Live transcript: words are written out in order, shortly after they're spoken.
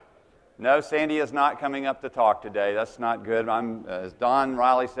No, Sandy is not coming up to talk today. That's not good. As Don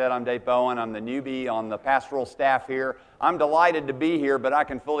Riley said, I'm Dave Bowen. I'm the newbie on the pastoral staff here. I'm delighted to be here, but I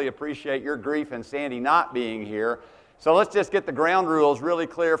can fully appreciate your grief and Sandy not being here. So let's just get the ground rules really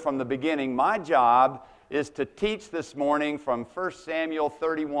clear from the beginning. My job is to teach this morning from 1 Samuel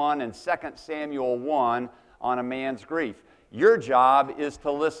 31 and 2 Samuel 1 on a man's grief. Your job is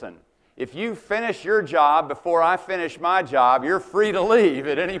to listen. If you finish your job before I finish my job, you're free to leave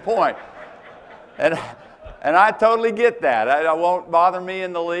at any point. And I totally get that. It won't bother me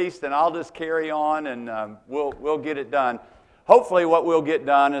in the least, and I'll just carry on, and we'll get it done. Hopefully what we'll get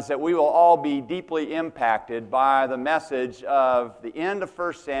done is that we will all be deeply impacted by the message of the end of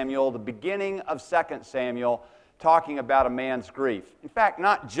 1 Samuel, the beginning of 2 Samuel, talking about a man's grief. In fact,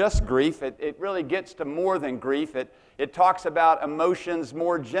 not just grief. It really gets to more than grief. It talks about emotions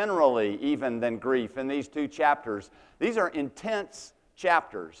more generally even than grief in these two chapters. These are intense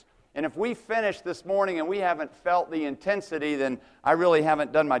chapters. And if we finish this morning and we haven't felt the intensity, then I really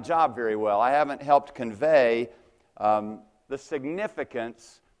haven't done my job very well. I haven't helped convey the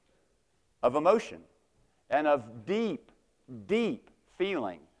significance of emotion and of deep, deep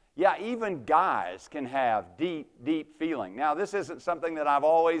feeling. Yeah, even guys can have deep, deep feeling. Now, this isn't something that I've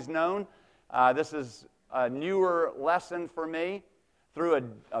always known. This is a newer lesson for me through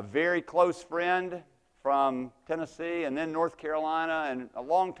a very close friend from Tennessee and then North Carolina and a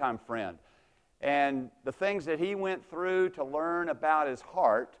longtime friend. And the things that he went through to learn about his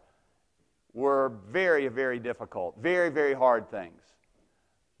heart were very, very difficult, very, very hard things.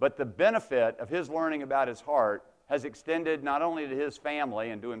 But the benefit of his learning about his heart has extended not only to his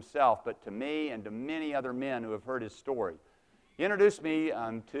family and to himself, but to me and to many other men who have heard his story. He introduced me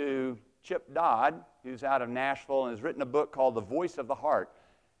to Chip Dodd, who's out of Nashville and has written a book called The Voice of the Heart.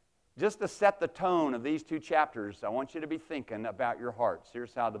 Just to set the tone of these two chapters, I want you to be thinking about your hearts.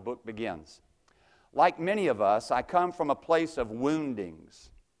 Here's how the book begins. Like many of us, I come from a place of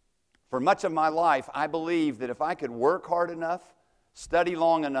woundings. For much of my life, I believed that if I could work hard enough, study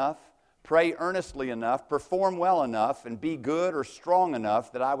long enough, pray earnestly enough, perform well enough, and be good or strong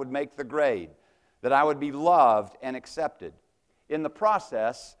enough that I would make the grade, that I would be loved and accepted. In the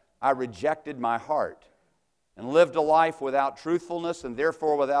process, I rejected my heart and lived a life without truthfulness and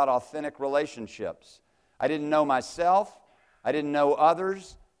therefore without authentic relationships. I didn't know myself, I didn't know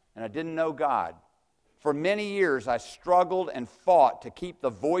others, and I didn't know God. For many years, I struggled and fought to keep the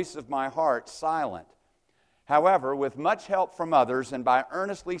voice of my heart silent. However, with much help from others and by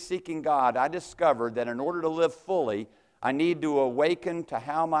earnestly seeking God, I discovered that in order to live fully, I need to awaken to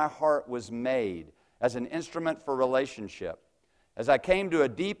how my heart was made as an instrument for relationship. As I came to a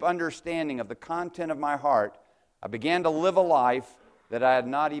deep understanding of the content of my heart, I began to live a life that I had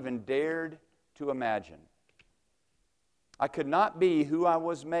not even dared to imagine. I could not be who I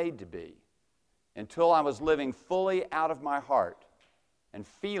was made to be until I was living fully out of my heart, and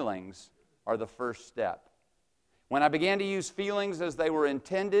feelings are the first step. When I began to use feelings as they were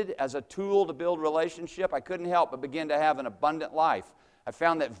intended as a tool to build relationship, I couldn't help but begin to have an abundant life. I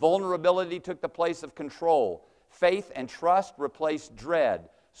found that vulnerability took the place of control. Faith and trust replaced dread.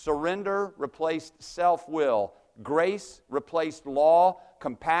 Surrender replaced self-will. Grace replaced law.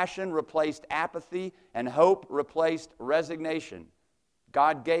 Compassion replaced apathy. And hope replaced resignation.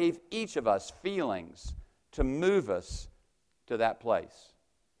 God gave each of us feelings to move us to that place.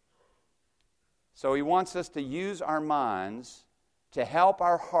 So He wants us to use our minds to help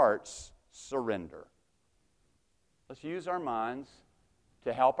our hearts surrender. Let's use our minds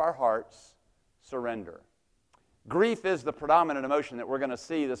to help our hearts surrender. Grief is the predominant emotion that we're going to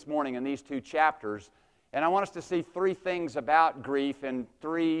see this morning in these two chapters. And I want us to see three things about grief in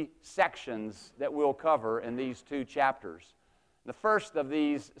three sections that we'll cover in these two chapters. The first of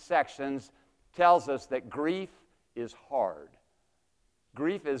these sections tells us that grief is hard.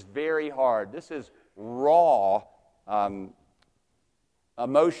 Grief is very hard. This is raw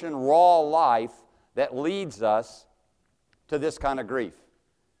emotion, raw life that leads us to this kind of grief.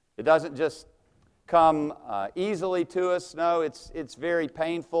 It doesn't just come easily to us. No, it's very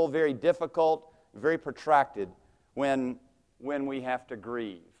painful, very difficult, very protracted when we have to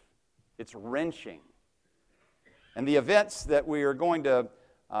grieve. It's wrenching. And the events that we are going to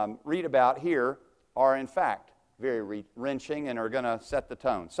read about here are, in fact, very wrenching and are going to set the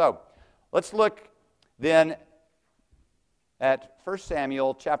tone. So, let's look then at 1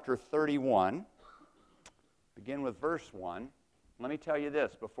 Samuel chapter 31. Begin with verse 1. Let me tell you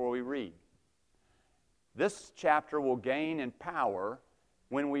this before we read. This chapter will gain in power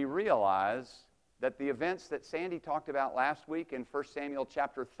when we realize that the events that Sandy talked about last week in 1 Samuel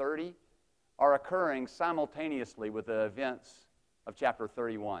chapter 30 are occurring simultaneously with the events of chapter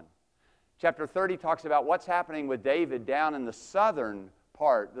 31. Chapter 30 talks about what's happening with David down in the southern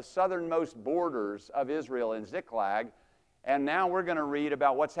part, the southernmost borders of Israel in Ziklag. And now we're going to read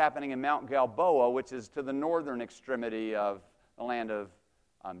about what's happening in Mount Gilboa, which is to the northern extremity of the land of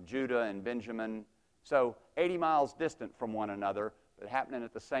Judah and Benjamin. So 80 miles distant from one another, but happening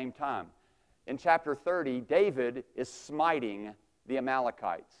at the same time. In chapter 30, David is smiting the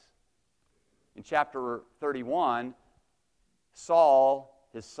Amalekites. In chapter 31, Saul,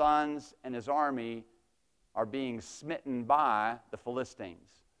 his sons, and his army are being smitten by the Philistines.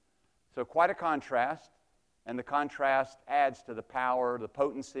 So quite a contrast, and the contrast adds to the power, the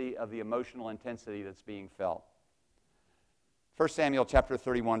potency of the emotional intensity that's being felt. 1 Samuel chapter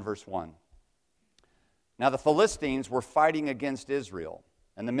 31, verse 1. Now the Philistines were fighting against Israel,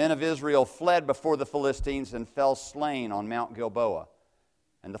 and the men of Israel fled before the Philistines and fell slain on Mount Gilboa.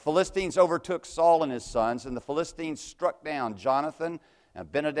 And the Philistines overtook Saul and his sons, and the Philistines struck down Jonathan and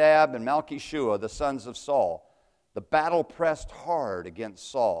Abinadab and Malchishua, the sons of Saul. The battle pressed hard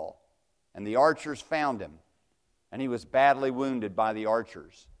against Saul, and the archers found him, and he was badly wounded by the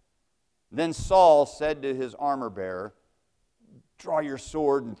archers. Then Saul said to his armor-bearer, "Draw your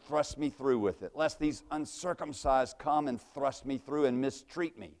sword and thrust me through with it, lest these uncircumcised come and thrust me through and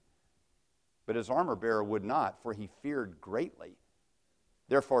mistreat me." But his armor-bearer would not, for he feared greatly.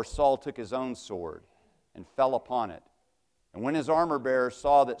 Therefore Saul took his own sword and fell upon it. And when his armor-bearer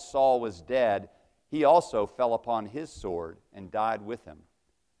saw that Saul was dead, he also fell upon his sword and died with him.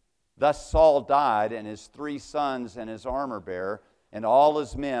 Thus Saul died, and his 3 sons and his armor-bearer, and all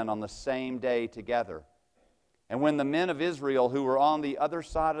his men on the same day together. And when the men of Israel who were on the other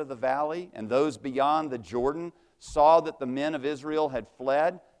side of the valley and those beyond the Jordan saw that the men of Israel had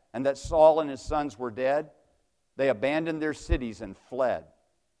fled and that Saul and his sons were dead, they abandoned their cities and fled.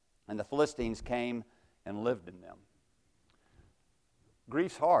 And the Philistines came and lived in them.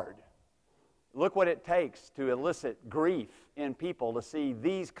 Grief's hard. Look what it takes to elicit grief in people to see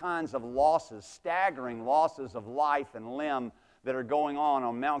these kinds of losses, staggering losses of life and limb that are going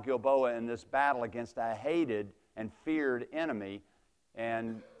on Mount Gilboa in this battle against a hated and feared enemy.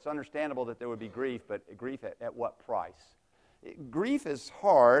 And it's understandable that there would be grief, but grief at what price? Grief is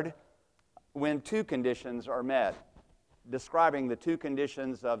hard when 2 conditions are met, describing the 2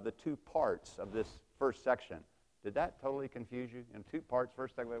 conditions of the 2 parts of this first section. Did that totally confuse you? In 2 parts,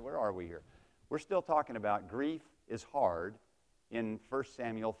 first section, where are we here? We're still talking about grief is hard in 1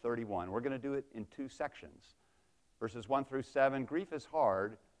 Samuel 31. We're going to do it in 2 sections. Verses 1 through 7, grief is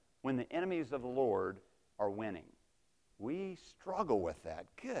hard when the enemies of the Lord are winning. We struggle with that.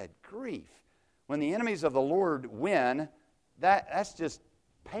 Good grief. When the enemies of the Lord win, that's just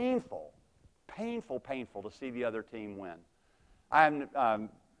painful. Painful to see the other team win. I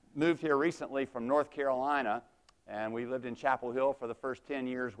moved here recently from North Carolina, and we lived in Chapel Hill for the first 10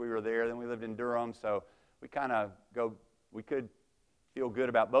 years we were there. Then we lived in Durham, so we could feel good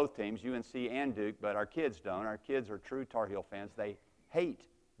about both teams, UNC and Duke, but our kids don't. Our kids are true Tar Heel fans. They hate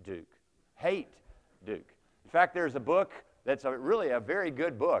Duke. In fact, there's a book that's really a very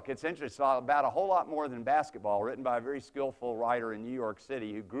good book. It's interesting, about a whole lot more than basketball, written by a very skillful writer in New York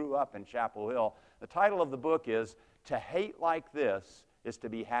City who grew up in Chapel Hill. The title of the book is "To Hate Like This is to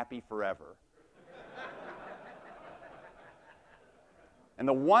Be Happy Forever." And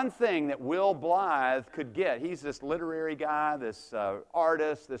the one thing that Will Blythe could get, he's this literary guy, this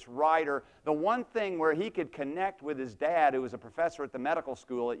artist, this writer, the one thing where he could connect with his dad, who was a professor at the medical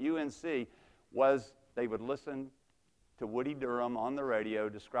school at UNC, was they would listen to Woody Durham on the radio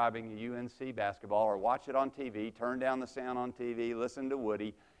describing UNC basketball, or watch it on TV, turn down the sound on TV, listen to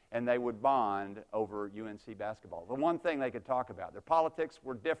Woody, and they would bond over UNC basketball. The one thing they could talk about. Their politics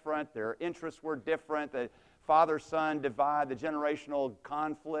were different, their interests were different, the father-son divide, the generational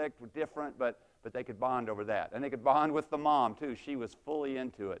conflict were different, but they could bond over that. And they could bond with the mom, too. She was fully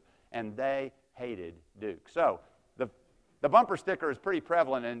into it. And they hated Duke. So the bumper sticker is pretty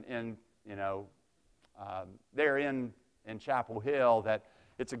prevalent there in Chapel Hill, that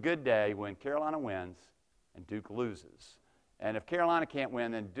it's a good day when Carolina wins and Duke loses. And if Carolina can't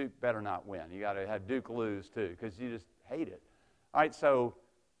win, then Duke better not win. You got to have Duke lose, too, because you just hate it. All right, so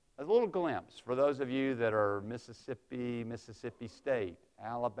a little glimpse for those of you that are Mississippi State,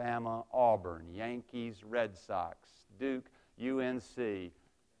 Alabama, Auburn, Yankees, Red Sox, Duke, UNC.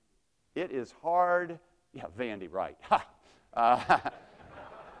 It is hard. Yeah, Vandy, right. I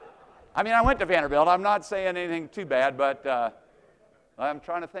went to Vanderbilt. I'm not saying anything too bad, but I'm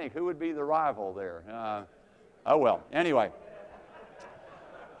trying to think. Who would be the rival there? Oh, well. Anyway.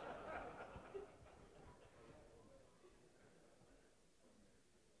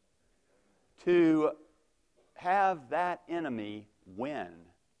 To have that enemy win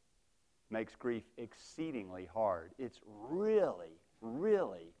makes grief exceedingly hard. It's really,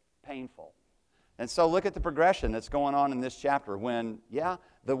 really painful. And so look at the progression that's going on in this chapter when,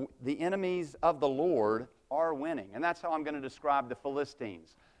 the enemies of the Lord are winning. And that's how I'm going to describe the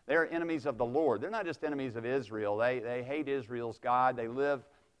Philistines. They're enemies of the Lord. They're not just enemies of Israel. They hate Israel's God. They live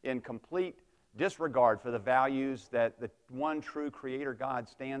in complete disregard for the values that the one true Creator God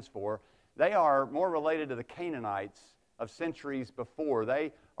stands for. They are more related to the Canaanites of centuries before.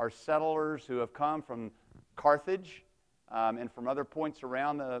 They are settlers who have come from Carthage and from other points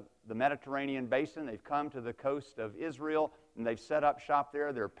around the Mediterranean basin. They've come to the coast of Israel and they've set up shop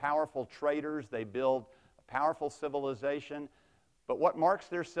there. They're powerful traders. They build a powerful civilization. But what marks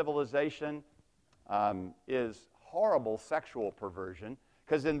their civilization is horrible sexual perversion,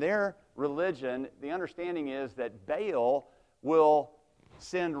 because in their religion, the understanding is that Baal will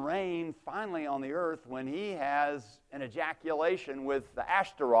send rain finally on the earth when he has an ejaculation with the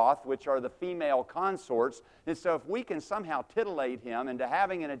Ashtaroth, which are the female consorts. And so if we can somehow titillate him into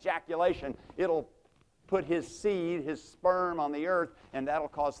having an ejaculation, it'll put his seed, his sperm on the earth, and that'll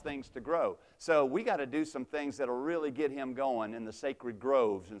cause things to grow. So we got to do some things that'll really get him going in the sacred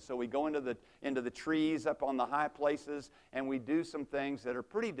groves. And so we go into the trees up on the high places, and we do some things that are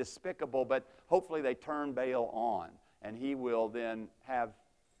pretty despicable, but hopefully they turn Baal on. And he will then have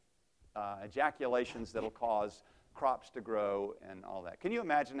ejaculations that'll cause crops to grow and all that. Can you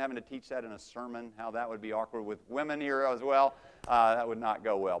imagine having to teach that in a sermon, how that would be awkward with women here as well? That would not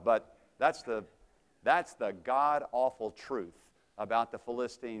go well. But that's the god-awful truth about the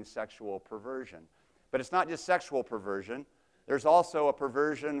Philistine sexual perversion. But it's not just sexual perversion. There's also a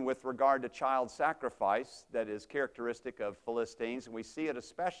perversion with regard to child sacrifice that is characteristic of Philistines, and we see it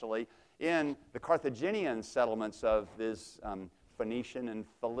especially in the Carthaginian settlements of these Phoenician and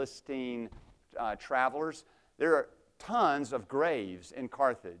Philistine travelers. There are tons of graves in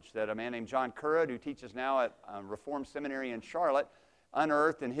Carthage that a man named John Currid, who teaches now at Reformed Seminary in Charlotte,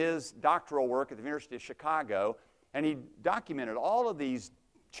 unearthed in his doctoral work at the University of Chicago, and he documented all of these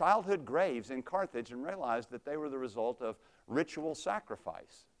childhood graves in Carthage and realized that they were the result of ritual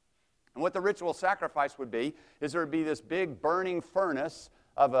sacrifice. And what the ritual sacrifice would be is there would be this big burning furnace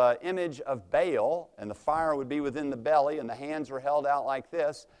of an image of Baal, and the fire would be within the belly, and the hands were held out like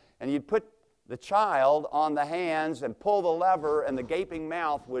this, and you'd put the child on the hands and pull the lever, and the gaping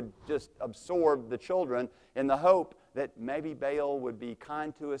mouth would just absorb the children in the hope that maybe Baal would be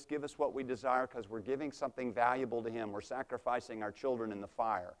kind to us, give us what we desire because we're giving something valuable to him. We're sacrificing our children in the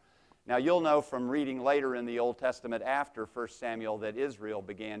fire. Now, you'll know from reading later in the Old Testament after 1 Samuel that Israel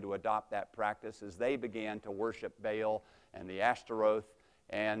began to adopt that practice as they began to worship Baal and the Ashtaroth,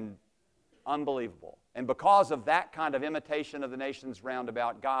 and unbelievable. And because of that kind of imitation of the nations round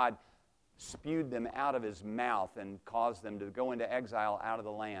about, God spewed them out of his mouth and caused them to go into exile out of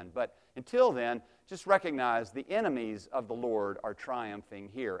the land. But until then, just recognize the enemies of the Lord are triumphing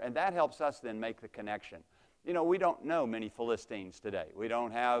here. And that helps us then make the connection. You know, we don't know many Philistines today. We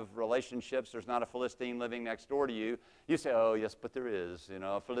don't have relationships. There's not a Philistine living next door to you. You say, oh, yes, but there is. You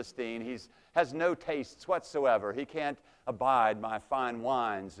know, a Philistine, he has no tastes whatsoever. He can't abide my fine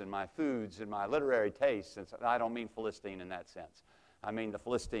wines and my foods and my literary tastes. And so, I don't mean Philistine in that sense. I mean the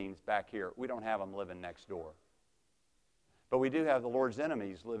Philistines back here. We don't have them living next door. But we do have the Lord's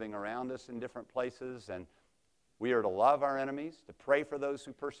enemies living around us in different places, and we are to love our enemies, to pray for those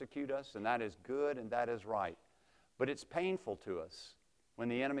who persecute us, and that is good and that is right. But it's painful to us when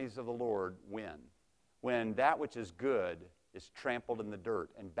the enemies of the Lord win, when that which is good is trampled in the dirt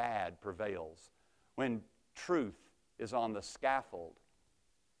and bad prevails, when truth is on the scaffold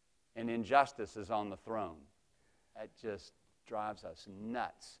and injustice is on the throne. That just drives us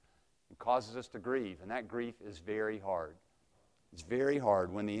nuts and causes us to grieve, and that grief is very hard. It's very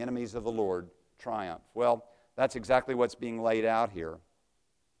hard when the enemies of the Lord triumph. Well, that's exactly what's being laid out here.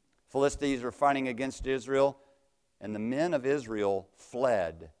 Philistines are fighting against Israel, and the men of Israel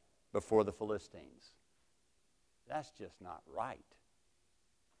fled before the Philistines. That's just not right.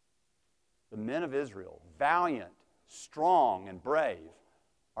 The men of Israel, valiant, strong, and brave,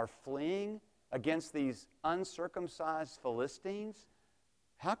 are fleeing against these uncircumcised Philistines?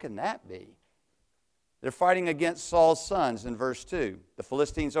 How can that be? They're fighting against Saul's sons in verse 2. The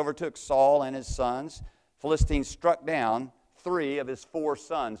Philistines overtook Saul and his sons. Philistines struck down 3 of his 4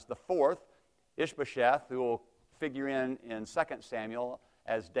 sons. The fourth, Ishbosheth, who will figure in 2 Samuel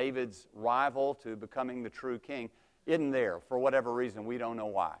as David's rival to becoming the true king, isn't there for whatever reason. We don't know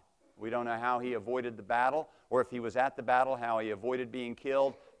why. We don't know how he avoided the battle, or if he was at the battle, how he avoided being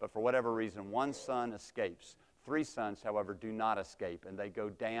killed. But for whatever reason, 1 son escapes. 3 sons, however, do not escape, and they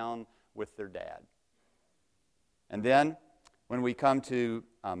go down with their dad. And then, when we come to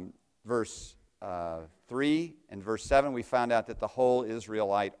verse 3 and verse 7, we find out that the whole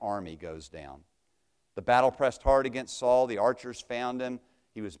Israelite army goes down. The battle pressed hard against Saul. The archers found him.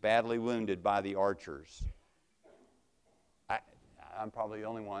 He was badly wounded by the archers. I'm probably the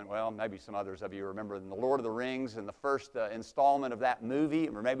only one, well, maybe some others of you remember in The Lord of the Rings, in the first installment of that movie,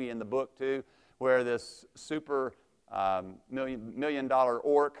 or maybe in the book too, where this super million-dollar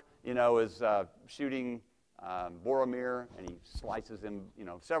orc, is shooting Boromir, and he slices him,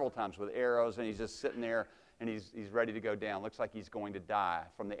 several times with arrows, and he's just sitting there, and he's ready to go down. Looks like he's going to die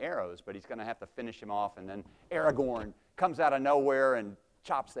from the arrows, but he's going to have to finish him off, and then Aragorn comes out of nowhere and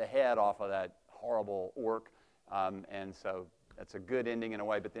chops the head off of that horrible orc, and so that's a good ending in a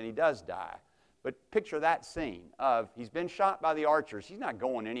way, but then he does die. But picture that scene of he's been shot by the archers. He's not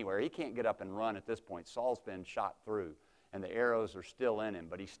going anywhere. He can't get up and run at this point. Saul's been shot through, and the arrows are still in him,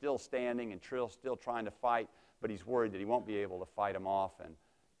 but he's still standing and still trying to fight, but he's worried that he won't be able to fight him off, and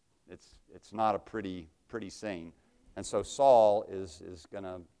it's not a pretty scene. And so Saul is going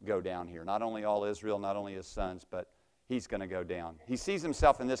to go down here. Not only all Israel, not only his sons, but he's going to go down. He sees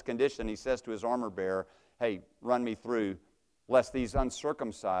himself in this condition. He says to his armor bearer, hey, run me through, lest these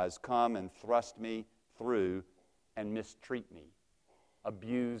uncircumcised come and thrust me through and mistreat me,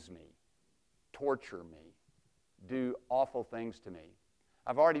 abuse me, torture me, do awful things to me.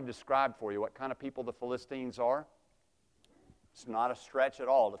 I've already described for you what kind of people the Philistines are. It's not a stretch at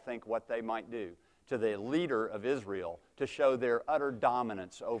all to think what they might do to the leader of Israel to show their utter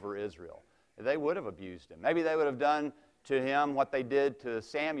dominance over Israel. They would have abused him. Maybe they would have done to him what they did to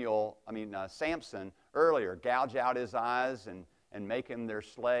Samson earlier, gouge out his eyes and make him their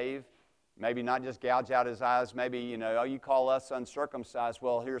slave. Maybe not just gouge out his eyes, maybe, you call us uncircumcised,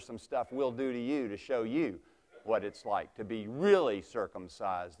 well, here's some stuff we'll do to you to show you what it's like to be really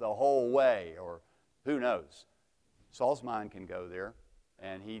circumcised the whole way, or who knows. Saul's mind can go there,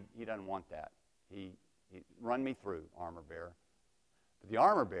 and he doesn't want that. He run me through, armor bearer. But the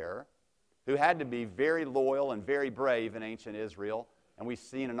armor bearer, who had to be very loyal and very brave in ancient Israel, and we've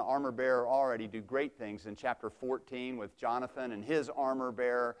seen an armor bearer already do great things in chapter 14 with Jonathan and his armor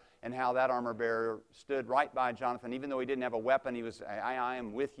bearer, and how that armor bearer stood right by Jonathan. Even though he didn't have a weapon, he was, I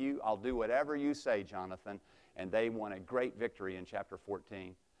am with you. I'll do whatever you say, Jonathan. And they won a great victory in chapter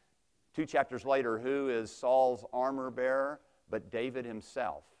 14. 2 chapters later, who is Saul's armor bearer but David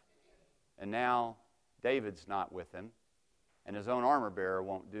himself? And now David's not with him, and his own armor bearer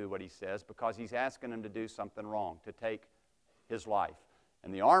won't do what he says because he's asking him to do something wrong, to take his life.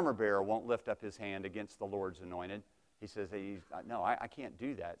 And the armor bearer won't lift up his hand against the Lord's anointed. He says, no, I can't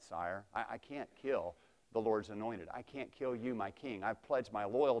do that, sire. I can't kill the Lord's anointed. I can't kill you, my king. I've pledged my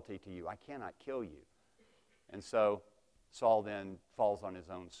loyalty to you. I cannot kill you. And so Saul then falls on his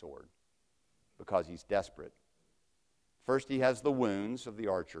own sword because he's desperate. First he has the wounds of the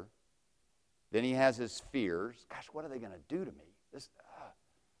archer. Then he has his fears. Gosh, what are they going to do to me?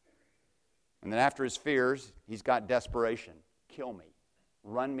 And then after his fears, he's got desperation. Kill me.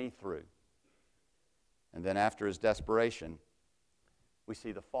 Run me through. And then after his desperation, we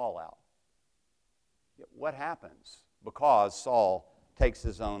see the fallout. What happens because Saul takes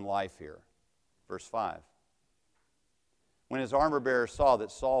his own life here? Verse 5. When his armor bearer saw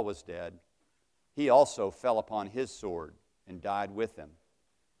that Saul was dead, he also fell upon his sword and died with him.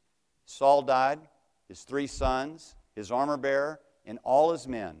 Saul died, his 3 sons, his armor bearer, and all his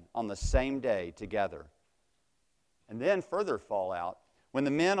men on the same day together. And then further fallout, when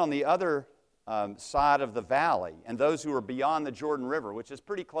the men on the other side of the valley and those who were beyond the Jordan River, which is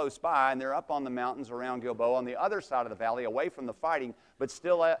pretty close by, and they're up on the mountains around Gilboa, on the other side of the valley, away from the fighting, but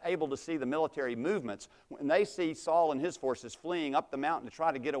still able to see the military movements, when they see Saul and his forces fleeing up the mountain to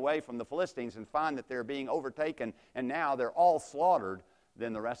try to get away from the Philistines and find that they're being overtaken, and now they're all slaughtered,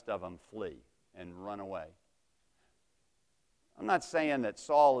 then the rest of them flee and run away. I'm not saying that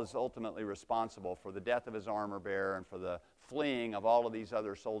Saul is ultimately responsible for the death of his armor bearer and for the fleeing of all of these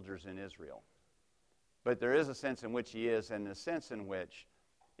other soldiers in Israel. But there is a sense in which he is, and a sense in which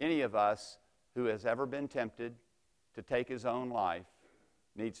any of us who has ever been tempted to take his own life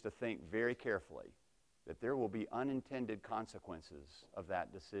needs to think very carefully that there will be unintended consequences of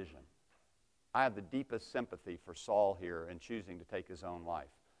that decision. I have the deepest sympathy for Saul here in choosing to take his own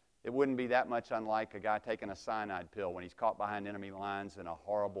life. It wouldn't be that much unlike a guy taking a cyanide pill when he's caught behind enemy lines in a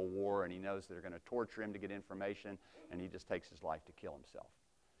horrible war and he knows they're going to torture him to get information, and he just takes his life to kill himself.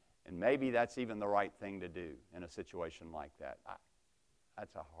 And maybe that's even the right thing to do in a situation like that.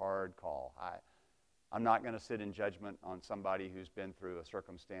 That's a hard call. I'm not going to sit in judgment on somebody who's been through a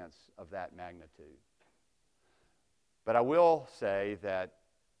circumstance of that magnitude. But I will say that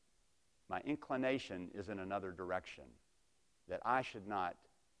my inclination is in another direction, that I should not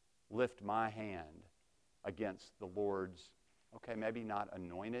lift my hand against the Lord's, okay, maybe not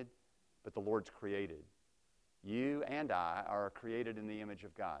anointed, but the Lord's created. You and I are created in the image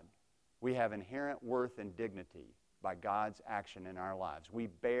of God. We have inherent worth and dignity by God's action in our lives. We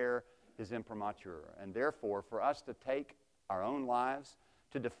bear His imprimatur. And therefore, for us to take our own lives,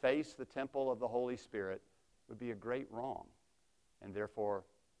 to deface the temple of the Holy Spirit, would be a great wrong. And therefore,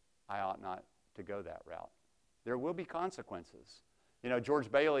 I ought not to go that route. There will be consequences. You know,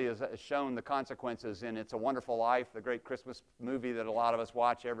 George Bailey has shown the consequences in It's a Wonderful Life, the great Christmas movie that a lot of us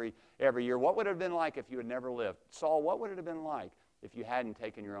watch every year. What would it have been like if you had never lived? Saul, what would it have been like if you hadn't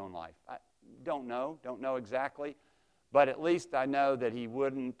taken your own life? I don't know exactly, but at least I know that he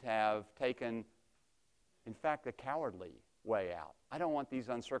wouldn't have taken, in fact, the cowardly way out. I don't want these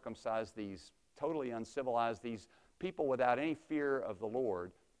uncircumcised, these totally uncivilized, these people without any fear of the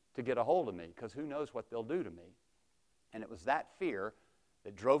Lord to get a hold of me, because who knows what they'll do to me. And it was that fear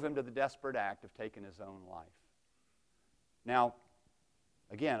that drove him to the desperate act of taking his own life. Now,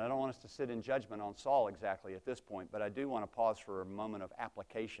 again, I don't want us to sit in judgment on Saul exactly at this point, but I do want to pause for a moment of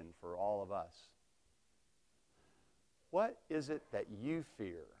application for all of us. What is it that you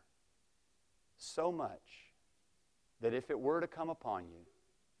fear so much that if it were to come upon you,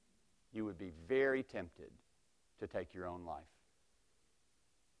 you would be very tempted to take your own life?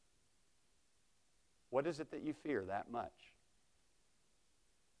 What is it that you fear that much?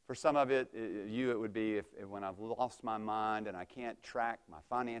 For some of it would be if when I've lost my mind and I can't track my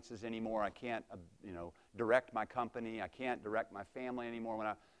finances anymore, I can't, direct my company, I can't direct my family anymore. When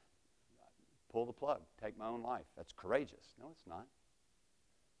I pull the plug, take my own life. That's courageous. No, it's not.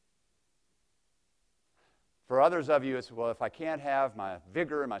 For others of you, it's, well, if I can't have my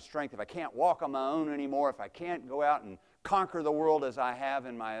vigor and my strength, if I can't walk on my own anymore, if I can't go out and conquer the world as I have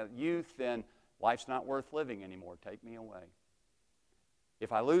in my youth, then life's not worth living anymore. Take me away.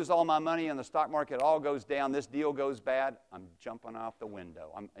 If I lose all my money in the stock market, it all goes down, this deal goes bad, I'm jumping out the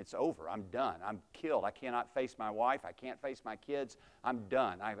window. It's over. I'm done. I'm killed. I cannot face my wife. I can't face my kids. I'm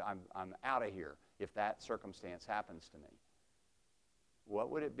done. I'm out of here if that circumstance happens to me. What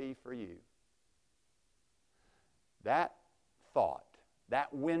would it be for you? That thought,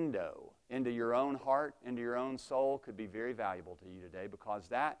 that window into your own heart, into your own soul could be very valuable to you today, because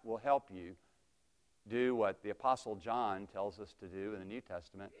that will help you do what the Apostle John tells us to do in the New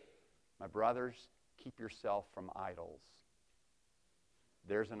Testament. My brothers, keep yourself from idols.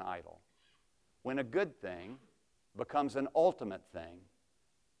 There's an idol. When a good thing becomes an ultimate thing,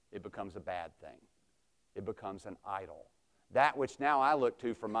 it becomes a bad thing. It becomes an idol. That which now I look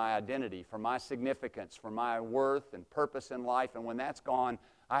to for my identity, for my significance, for my worth and purpose in life, and when that's gone,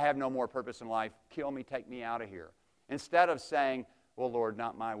 I have no more purpose in life. Kill me, take me out of here. Instead of saying, well, Lord,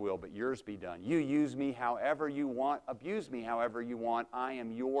 not my will, but yours be done. You use me however you want, abuse me however you want. I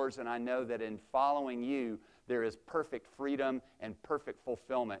am yours, and I know that in following you, there is perfect freedom and perfect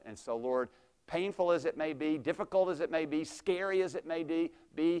fulfillment. And so, Lord, painful as it may be, difficult as it may be, scary as it may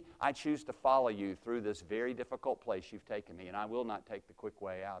be, I choose to follow you through this very difficult place you've taken me, and I will not take the quick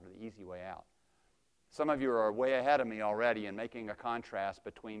way out or the easy way out. Some of you are way ahead of me already in making a contrast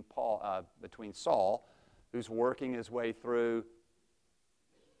between Saul, who's working his way through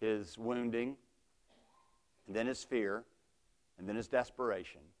his wounding, and then his fear, and then his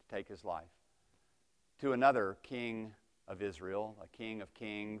desperation to take his life, to another king of Israel, a king of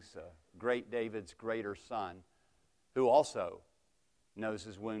kings, great David's greater son, who also knows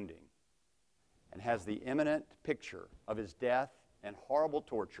his wounding and has the imminent picture of his death and horrible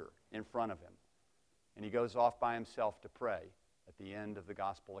torture in front of him. And he goes off by himself to pray at the end of the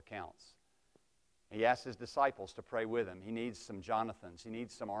gospel accounts. He asks his disciples to pray with him. He needs some Jonathans. He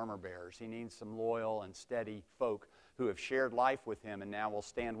needs some armor bearers. He needs some loyal and steady folk who have shared life with him and now will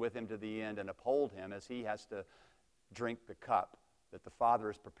stand with him to the end and uphold him as he has to drink the cup that the Father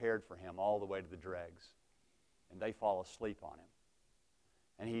has prepared for him all the way to the dregs. And they fall asleep on him.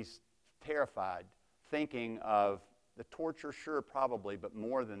 And he's terrified, thinking of the torture, sure, probably, but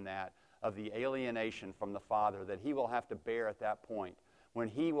more than that, of the alienation from the Father that he will have to bear at that point, when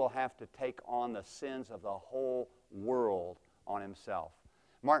he will have to take on the sins of the whole world on himself.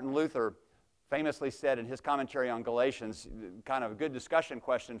 Martin Luther famously said in his commentary on Galatians, kind of a good discussion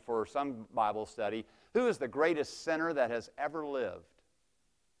question for some Bible study, who is the greatest sinner that has ever lived?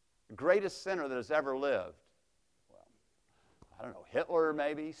 The greatest sinner that has ever lived? Well, I don't know, Hitler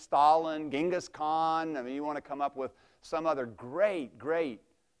maybe, Stalin, Genghis Khan. I mean, you want to come up with some other great, great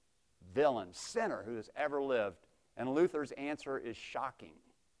villain, sinner who has ever lived. And Luther's answer is shocking.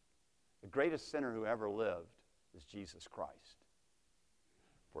 The greatest sinner who ever lived is Jesus Christ.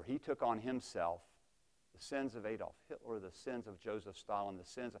 For he took on himself the The sins of Adolf Hitler, the sins of Joseph Stalin,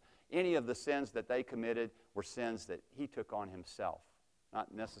 any of the sins that they committed were sins that he took on himself.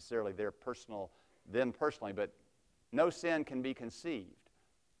 Not necessarily them personally, but no sin can be conceived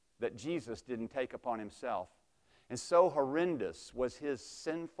that Jesus didn't take upon himself. And so horrendous was his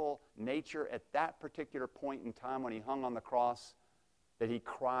sinful nature at that particular point in time when he hung on the cross that he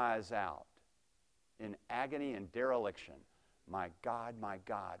cries out in agony and dereliction, my God,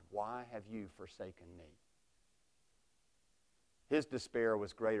 why have you forsaken me? His despair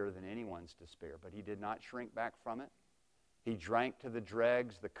was greater than anyone's despair, but he did not shrink back from it. He drank to the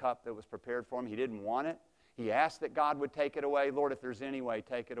dregs the cup that was prepared for him. He didn't want it. He asked that God would take it away. Lord, if there's any way,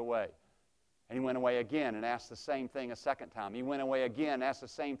 take it away. And he went away again and asked the same thing a second time. He went away again and asked the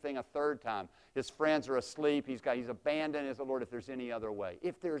same thing a third time. His friends are asleep. He's abandoned. He said, Lord, if there's any other way,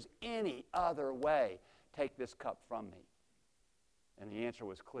 take this cup from me. And the answer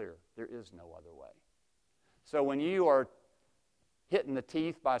was clear. There is no other way. So when you are hit in the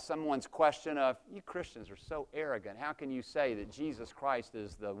teeth by someone's question of, you Christians are so arrogant. How can you say that Jesus Christ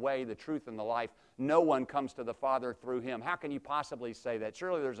is the way, the truth, and the life? No one comes to the Father through him. How can you possibly say that?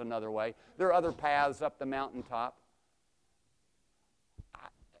 Surely there's another way. There are other paths up the mountaintop.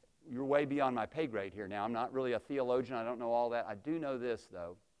 You're way beyond my pay grade here now. I'm not really a theologian. I don't know all that. I do know this,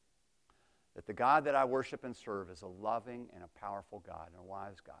 though, that the God that I worship and serve is a loving and a powerful God and a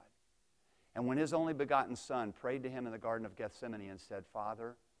wise God. And when his only begotten Son prayed to him in the Garden of Gethsemane and said,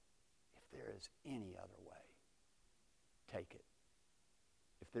 Father, if there is any other way, take it.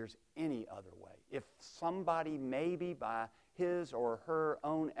 If there's any other way. If somebody maybe by his or her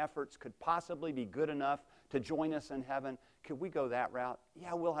own efforts could possibly be good enough to join us in heaven, could we go that route?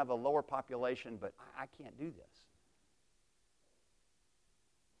 Yeah, we'll have a lower population, but I can't do this.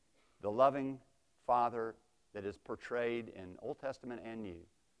 The loving Father that is portrayed in Old Testament and New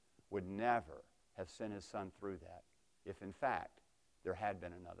would never have sent his Son through that if, in fact, there had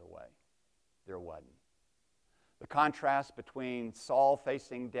been another way. There wasn't. The contrast between Saul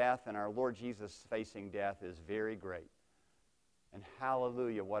facing death and our Lord Jesus facing death is very great. And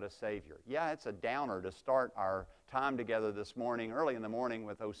hallelujah, what a Savior. Yeah, it's a downer to start our time together this morning, early in the morning,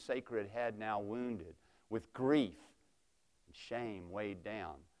 with O sacred head now wounded, with grief and shame weighed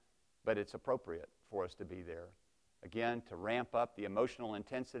down. But it's appropriate for us to be there. Again, to ramp up the emotional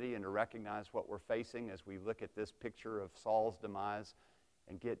intensity and to recognize what we're facing as we look at this picture of Saul's demise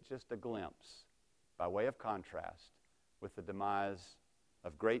and get just a glimpse, by way of contrast, with the demise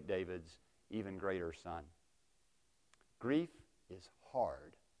of great David's even greater son. Grief is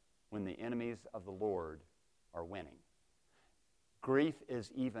hard when the enemies of the Lord are winning. Grief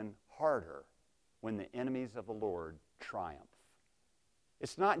is even harder when the enemies of the Lord triumph.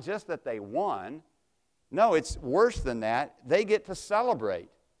 It's not just that they won. No, it's worse than that. They get to celebrate.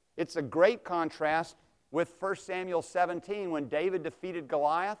 It's a great contrast with 1 Samuel 17 when David defeated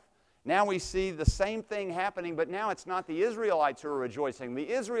Goliath. Now we see the same thing happening, but now it's not the Israelites who are rejoicing. The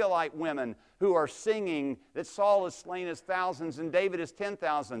Israelite women who are singing that Saul has slain his thousands and David his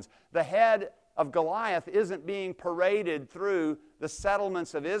 10,000s. The head of Goliath isn't being paraded through the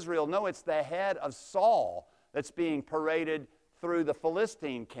settlements of Israel. No, it's the head of Saul that's being paraded through the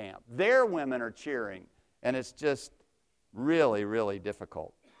Philistine camp. Their women are cheering. And it's just really, really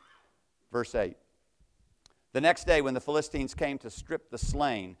difficult. Verse 8. The next day when the Philistines came to strip the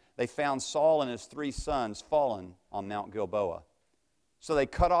slain, they found Saul and his 3 sons fallen on Mount Gilboa. So they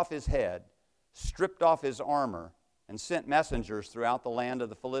cut off his head, stripped off his armor, and sent messengers throughout the land of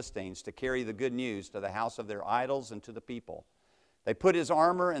the Philistines to carry the good news to the house of their idols and to the people. They put his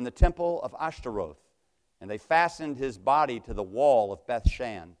armor in the temple of Ashtaroth, and they fastened his body to the wall of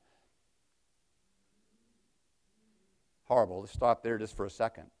Bethshan. Horrible. Let's stop there just for a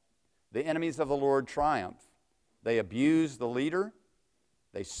second. The enemies of the Lord triumph. They abuse the leader.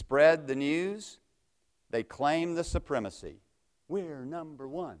 They spread the news. They claim the supremacy. We're number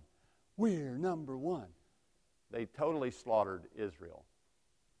one. We're number one. They totally slaughtered Israel.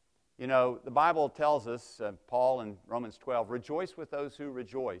 You know, the Bible tells us, Paul in Romans 12, rejoice with those who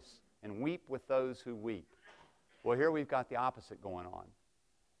rejoice and weep with those who weep. Well, here we've got the opposite going on.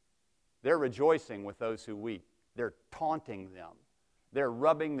 They're rejoicing with those who weep. They're taunting them. They're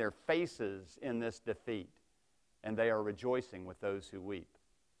rubbing their faces in this defeat. And they are rejoicing with those who weep.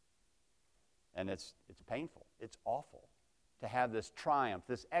 And it's painful. It's awful to have this triumph,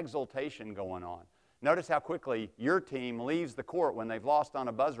 this exultation going on. Notice how quickly your team leaves the court when they've lost on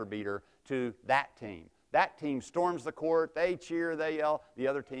a buzzer beater to that team. That team storms the court. They cheer, they yell. The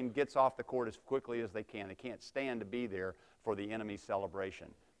other team gets off the court as quickly as they can. They can't stand to be there for the enemy celebration.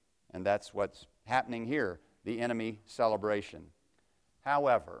 And that's what's happening here. The enemy celebration.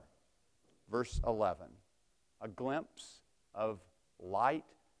 However, verse 11, a glimpse of light,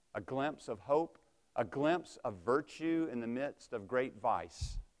 a glimpse of hope, a glimpse of virtue in the midst of great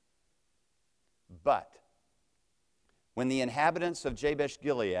vice. But when the inhabitants of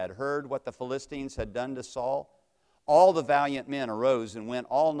Jabesh-Gilead heard what the Philistines had done to Saul, all the valiant men arose and went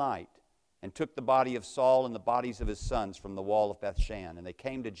all night and took the body of Saul and the bodies of his sons from the wall of Bethshan. And they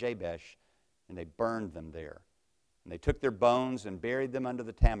came to Jabesh, and they burned them there. And they took their bones and buried them under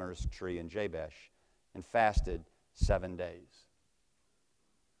the tamarisk tree in Jabesh, and fasted 7 days.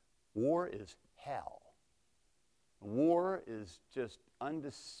 War is hell. War is just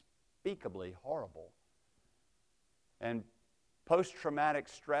unspeakably horrible. And post-traumatic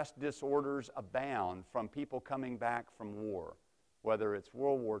stress disorders abound from people coming back from war, whether it's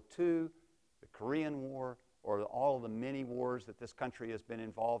World War II, the Korean War, or all of the many wars that this country has been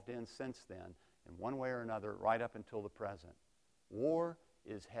involved in since then, in one way or another, right up until the present. War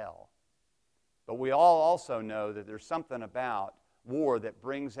is hell. But we all also know that there's something about war that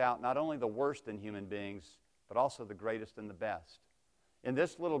brings out not only the worst in human beings, but also the greatest and the best. In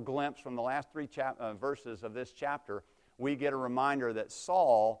this little glimpse from the last three verses of this chapter, we get a reminder that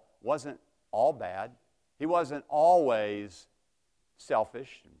Saul wasn't all bad. He wasn't always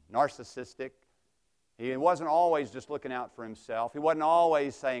selfish, narcissistic. He wasn't always just looking out for himself. He wasn't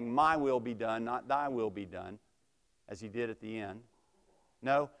always saying, my will be done, not thy will be done, as he did at the end.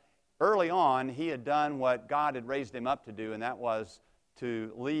 No, early on, he had done what God had raised him up to do, and that was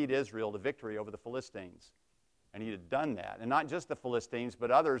to lead Israel to victory over the Philistines. And he had done that. And not just the Philistines,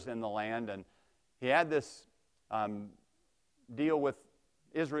 but others in the land. And he had this deal with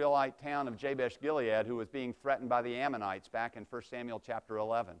Israelite town of Jabesh-Gilead, who was being threatened by the Ammonites back in 1 Samuel chapter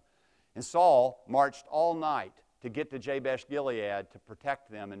 11. And Saul marched all night to get to Jabesh-Gilead to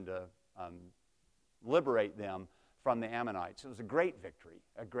protect them and to liberate them from the Ammonites. It was a great victory,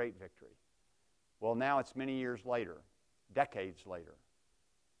 a great victory. Well, now it's many years later, decades later.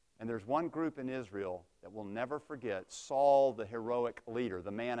 And there's one group in Israel that will never forget Saul, the heroic leader,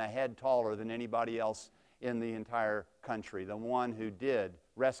 the man a head taller than anybody else in the entire country, the one who did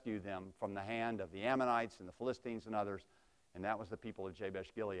rescue them from the hand of the Ammonites and the Philistines and others, and that was the people of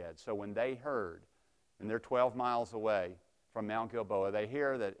Jabesh-Gilead. So when they heard, and they're 12 miles away from Mount Gilboa, they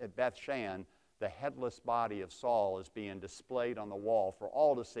hear that at Bethshan, the headless body of Saul is being displayed on the wall for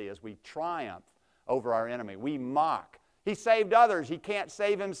all to see as we triumph over our enemy. We mock. He saved others. He can't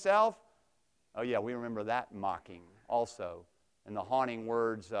save himself. Oh yeah, we remember that mocking also in the haunting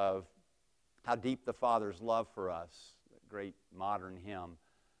words of How Deep the Father's Love for Us, that great modern hymn.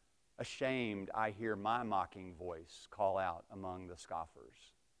 Ashamed, I hear my mocking voice call out among the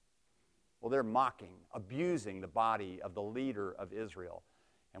scoffers. Well, they're mocking, abusing the body of the leader of Israel.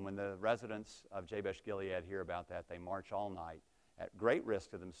 And when the residents of Jabesh-Gilead hear about that, they march all night at great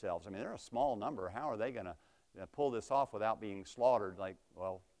risk to themselves. I mean, they're a small number. How are they going to pull this off without being slaughtered? Like,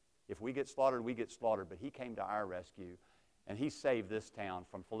 well, if we get slaughtered, we get slaughtered. But he came to our rescue, and he saved this town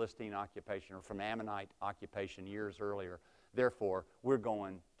from Philistine occupation or from Ammonite occupation years earlier. Therefore, we're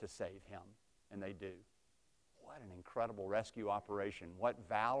going to save him. And they do. What an incredible rescue operation. What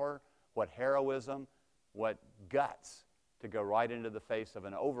valor, what heroism, what guts to go right into the face of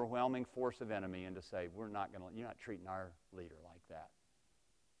an overwhelming force of enemy and to say, you're not treating our leader like that.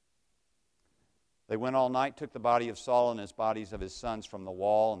 They went all night, took the body of Saul and his bodies of his sons from the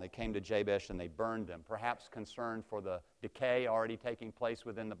wall, and they came to Jabesh and they burned them, perhaps concerned for the decay already taking place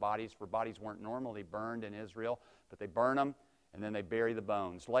within the bodies, for bodies weren't normally burned in Israel, but they burn them and then they bury the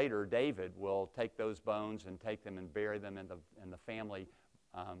bones. Later, David will take those bones and take them and bury them in the family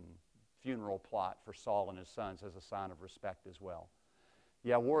funeral plot for Saul and his sons as a sign of respect as well.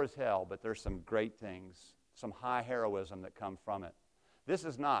 Yeah, war is hell, but there's some great things, some high heroism that come from it. This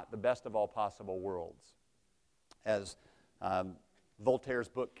is not the best of all possible worlds. As Voltaire's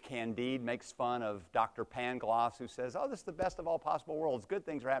book Candide makes fun of Dr. Pangloss, who says, this is the best of all possible worlds. Good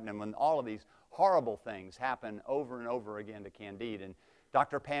things are happening when all of these horrible things happen over and over again to Candide. And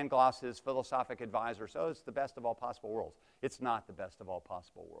Dr. Pangloss, his philosophic advisor, says, it's the best of all possible worlds. It's not the best of all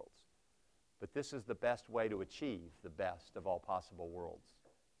possible worlds. But this is the best way to achieve the best of all possible worlds.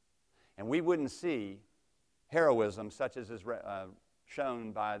 And we wouldn't see heroism such as is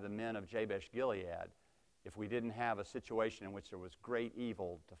shown by the men of Jabesh-Gilead if we didn't have a situation in which there was great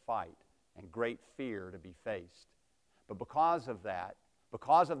evil to fight and great fear to be faced. But because of that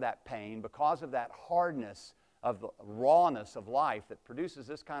pain, because of that hardness, of the rawness of life that produces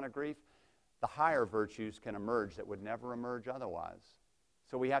this kind of grief, the higher virtues can emerge that would never emerge otherwise.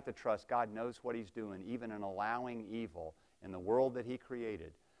 So we have to trust God knows what he's doing, even in allowing evil in the world that he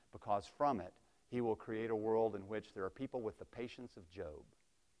created, because from it, he will create a world in which there are people with the patience of Job,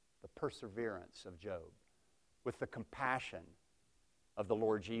 the perseverance of Job, with the compassion of the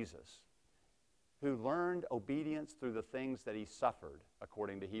Lord Jesus, who learned obedience through the things that he suffered,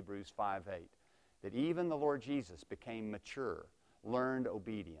 according to Hebrews 5:8. That even the Lord Jesus became mature, learned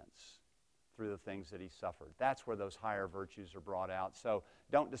obedience through the things that he suffered. That's where those higher virtues are brought out. So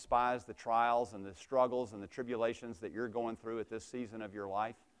don't despise the trials and the struggles and the tribulations that you're going through at this season of your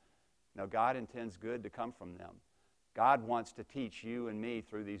life. No, God intends good to come from them. God wants to teach you and me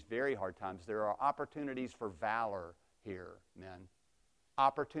through these very hard times. There are opportunities for valor here, men.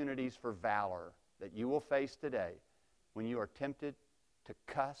 Opportunities for valor that you will face today when you are tempted to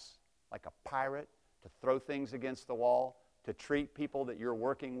cuss like a pirate, to throw things against the wall, to treat people that you're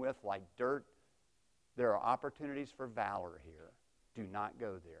working with like dirt. There are opportunities for valor here. Do not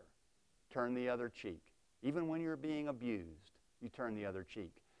go there. Turn the other cheek. Even when you're being abused, you turn the other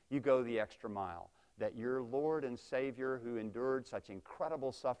cheek. You go the extra mile. That your Lord and Savior, who endured such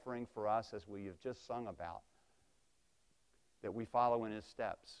incredible suffering for us as we have just sung about, that we follow in his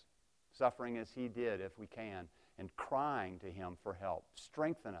steps, suffering as he did if we can, and crying to him for help.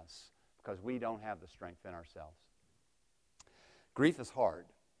 Strengthen us, because we don't have the strength in ourselves. Grief is hard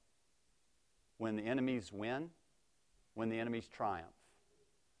when the enemies win, when the enemies triumph.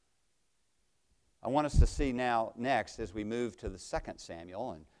 I want us to see now next, as we move to the 2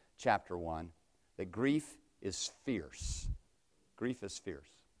 Samuel in chapter 1, that grief is fierce. Grief is fierce.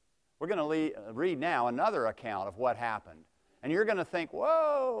 We're going to read now another account of what happened. And you're going to think,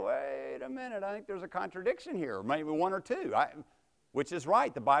 whoa, wait a minute, I think there's a contradiction here, maybe one or two. Which is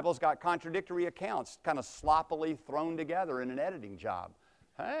right. The Bible's got contradictory accounts, kind of sloppily thrown together in an editing job.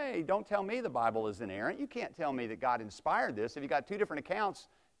 Hey, don't tell me the Bible is inerrant. You can't tell me that God inspired this. If you got two different accounts,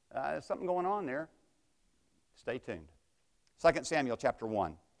 there's something going on there. Stay tuned. 2 Samuel chapter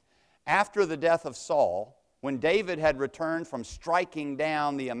 1. After the death of Saul, when David had returned from striking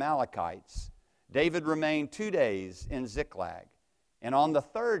down the Amalekites, David remained 2 days in Ziklag. And on the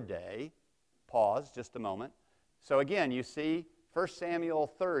third day, pause just a moment. So again, you see, 1 Samuel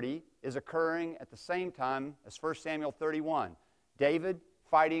 30 is occurring at the same time as 1 Samuel 31. David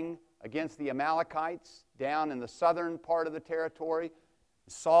fighting against the Amalekites down in the southern part of the territory.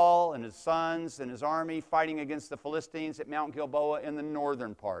 Saul and his sons and his army fighting against the Philistines at Mount Gilboa in the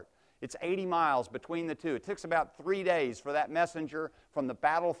northern part. It's 80 miles between the two. It takes about 3 days for that messenger from the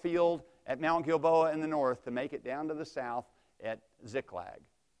battlefield at Mount Gilboa in the north to make it down to the south at Ziklag.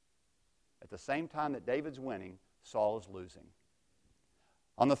 At the same time that David's winning, Saul is losing.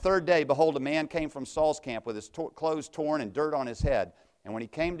 On the third day, behold, a man came from Saul's camp with his clothes torn and dirt on his head. And when he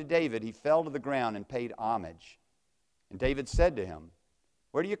came to David, he fell to the ground and paid homage. And David said to him,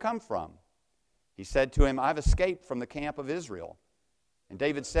 "Where do you come from?" He said to him, "I've escaped from the camp of Israel." And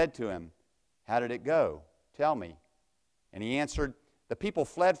David said to him, "How did it go? Tell me." And he answered, "The people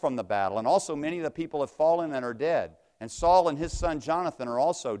fled from the battle, and also many of the people have fallen and are dead. And Saul and his son Jonathan are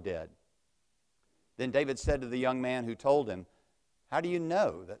also dead." Then David said to the young man who told him, "How do you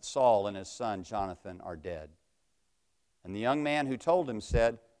know that Saul and his son Jonathan are dead?" And the young man who told him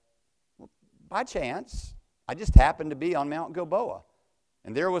said, "Well, by chance, I just happened to be on Mount Gilboa.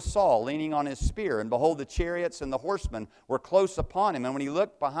 And there was Saul leaning on his spear, and behold, the chariots and the horsemen were close upon him. And when he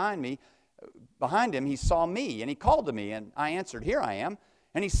looked behind him, he saw me, and he called to me, and I answered, 'Here I am.'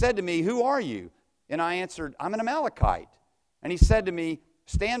 And he said to me, 'Who are you?' And I answered, 'I'm an Amalekite.' And he said to me,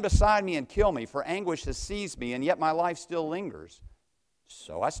 'Stand beside me and kill me, for anguish has seized me, and yet my life still lingers.'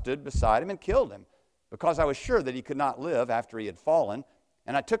 So I stood beside him and killed him, because I was sure that he could not live after he had fallen.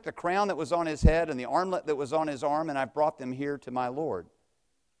 And I took the crown that was on his head and the armlet that was on his arm, and I brought them here to my Lord."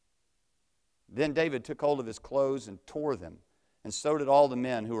 Then David took hold of his clothes and tore them, and so did all the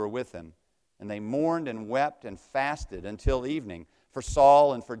men who were with him. And they mourned and wept and fasted until evening for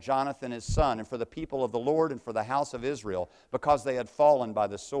Saul and for Jonathan his son, and for the people of the Lord and for the house of Israel, because they had fallen by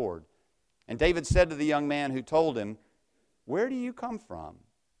the sword. And David said to the young man who told him, "Where do you come from?"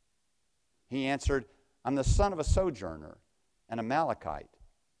 He answered, "I'm the son of a sojourner, an Amalekite."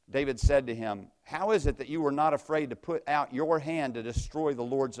 David said to him, "How is it that you were not afraid to put out your hand to destroy the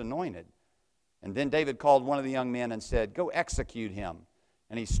Lord's anointed?" And then David called one of the young men and said, "Go execute him."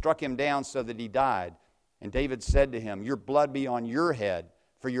 And he struck him down so that he died. And David said to him, "Your blood be on your head,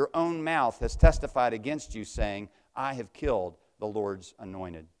 for your own mouth has testified against you, saying, 'I have killed the Lord's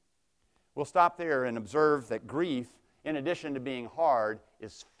anointed.'" We'll stop there and observe that grief, in addition to being hard,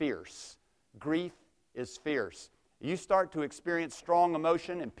 is fierce. Grief is fierce. You start to experience strong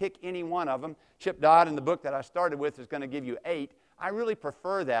emotion and pick any one of them. Chip Dodd, in the book that I started with, is going to give you 8. I really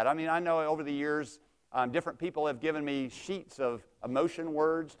prefer that. I mean, I know over the years, different people have given me sheets of emotion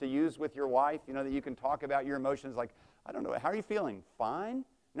words to use with your wife, that you can talk about your emotions like, I don't know, how are you feeling? Fine?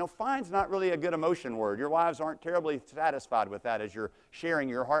 Fine's not really a good emotion word. Your wives aren't terribly satisfied with that as you're sharing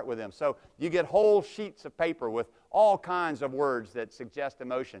your heart with them. So you get whole sheets of paper with all kinds of words that suggest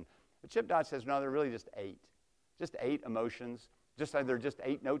emotion. But Chip Dodd says, no, they're really just 8. Just 8 emotions. Just like there are just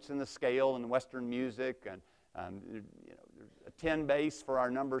 8 notes in the scale in Western music, and there's a 10 base for our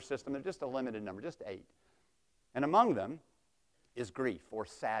number system. They're just a limited number, just 8. And among them is grief or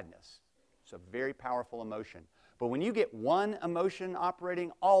sadness. It's a very powerful emotion. But when you get one emotion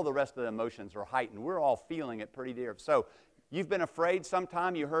operating, all the rest of the emotions are heightened. We're all feeling it pretty dear. So you've been afraid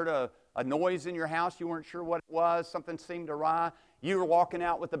sometime. You heard a noise in your house. You weren't sure what it was. Something seemed awry. You were walking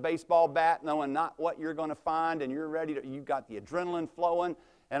out with a baseball bat knowing not what you're going to find, and you're ready to, you've got the adrenaline flowing,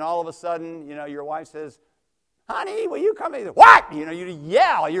 and all of a sudden, your wife says, honey, will you come in? What? You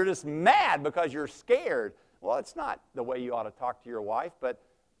yell. You're just mad because you're scared. Well, it's not the way you ought to talk to your wife, but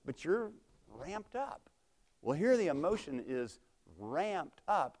you're ramped up. Well, here the emotion is ramped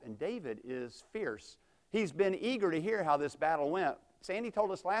up, and David is fierce. He's been eager to hear how this battle went. Sandy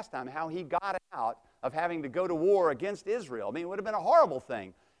told us last time how he got out of having to go to war against Israel. I mean, it would have been a horrible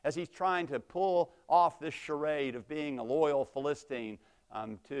thing as he's trying to pull off this charade of being a loyal Philistine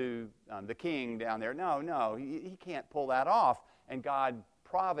to the king down there. No, he can't pull that off, and God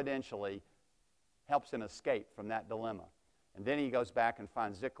providentially helps him escape from that dilemma. And then he goes back and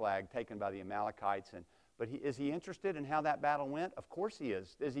finds Ziklag taken by the Amalekites. But is he interested in how that battle went? Of course he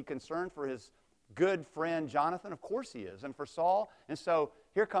is. Is he concerned for his good friend Jonathan? Of course he is. And for Saul? And so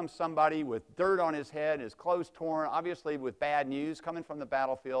here comes somebody with dirt on his head, his clothes torn, obviously with bad news, coming from the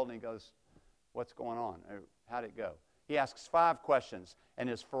battlefield, and he goes, what's going on? How'd it go? He asks 5 questions, and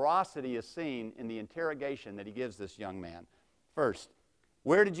his ferocity is seen in the interrogation that he gives this young man. First,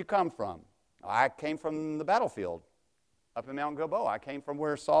 where did you come from? I came from the battlefield up in Mount Gilboa. I came from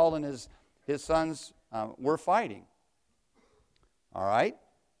where Saul and his sons were fighting. All right.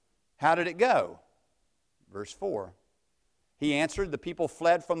 How did it go? Verse 4. He answered, the people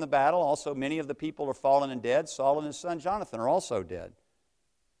fled from the battle. Also, many of the people are fallen and dead. Saul and his son Jonathan are also dead.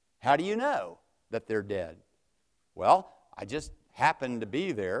 How do you know that they're dead? Well, I just happened to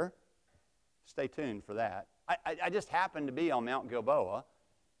be there. Stay tuned for that. I just happened to be on Mount Gilboa.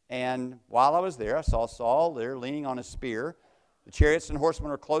 And while I was there, I saw Saul there leaning on his spear. The chariots and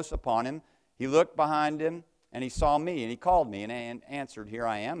horsemen were close upon him. He looked behind him, and he saw me, and he called me, and answered, here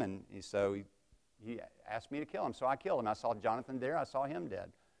I am. And so he asked me to kill him, so I killed him. I saw Jonathan there. I saw him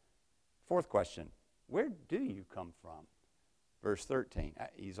dead. 4th question, where do you come from? Verse 13.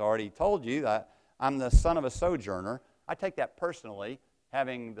 He's already told you that I'm the son of a sojourner. I take that personally,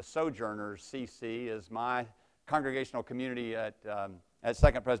 having the Sojourners CC as my congregational community at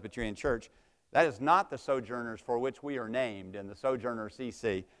Second Presbyterian Church. That is not the sojourners for which we are named in the Sojourner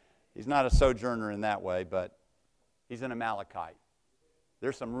CC. He's not a sojourner in that way, but he's an Amalekite.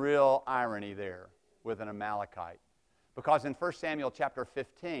 There's some real irony there with an Amalekite. Because in 1 Samuel chapter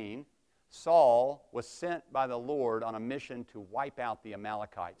 15, Saul was sent by the Lord on a mission to wipe out the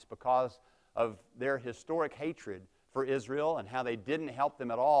Amalekites because of their historic hatred for Israel and how they didn't help them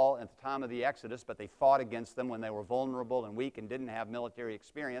at all at the time of the Exodus, but they fought against them when they were vulnerable and weak and didn't have military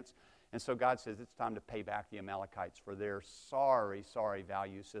experience. And so God says it's time to pay back the Amalekites for their sorry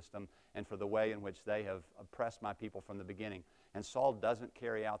value system and for the way in which they have oppressed my people from the beginning. And Saul doesn't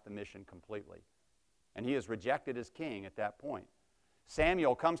carry out the mission completely. And he is rejected as king at that point.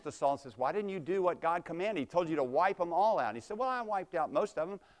 Samuel comes to Saul and says, why didn't you do what God commanded? He told you to wipe them all out. And he said, well, I wiped out most of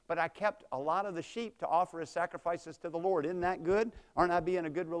them, but I kept a lot of the sheep to offer as sacrifices to the Lord. Isn't that good? Aren't I being a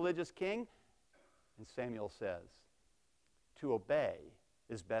good religious king? And Samuel says, to obey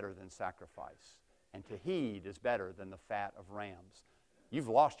is better than sacrifice, and to heed is better than the fat of rams. You've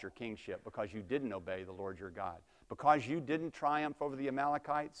lost your kingship because you didn't obey the Lord your God. Because you didn't triumph over the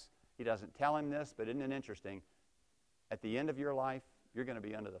Amalekites, he doesn't tell him this, but isn't it interesting? At the end of your life, you're going to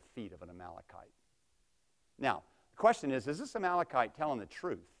be under the feet of an Amalekite. Now, the question is this Amalekite telling the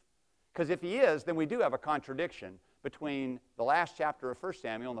truth? Because if he is, then we do have a contradiction between the last chapter of 1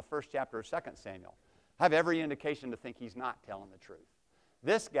 Samuel and the first chapter of 2 Samuel. I have every indication to think he's not telling the truth.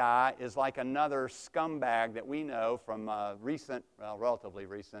 This guy is like another scumbag that we know from a relatively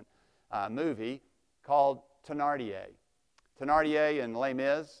recent movie called Thénardier. Thénardier in Les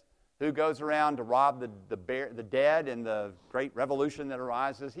Mis, who goes around to rob the dead in the great revolution that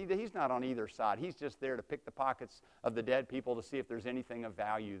arises. He's not on either side. He's just there to pick the pockets of the dead people to see if there's anything of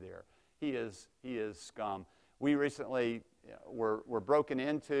value there. He is scum. We recently were broken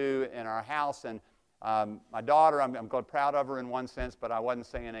into in our house, and my daughter, I'm proud of her in one sense, but I wasn't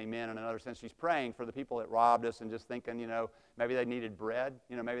saying amen in another sense. She's praying for the people that robbed us and just thinking, maybe they needed bread.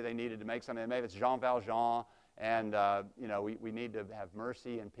 Maybe they needed to make something. Maybe it's Jean Valjean And, we need to have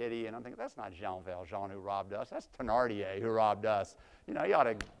mercy and pity. And I'm thinking, that's not Jean Valjean who robbed us. That's Thénardier who robbed us. You ought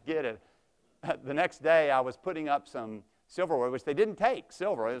to get it. The next day, I was putting up some silverware, which they didn't take,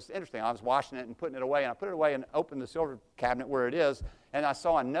 silver. It was interesting. I was washing it and putting it away, and I put it away and opened the silver cabinet where it is, and I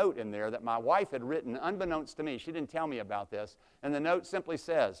saw a note in there that my wife had written, unbeknownst to me. She didn't tell me about this, and the note simply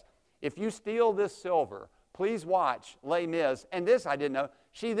says, if you steal this silver, please watch Les Mis. And this I didn't know.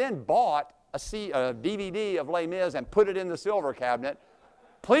 She then bought a DVD of Les Mis and put it in the silver cabinet.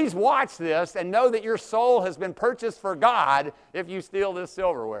 Please watch this and know that your soul has been purchased for God if you steal this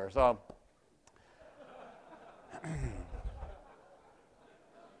silverware. So,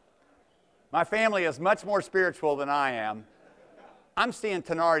 my family is much more spiritual than I am. I'm seeing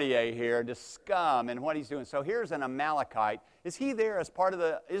Thénardier here, just scum and what he's doing. So here's an Amalekite. Is he there as part of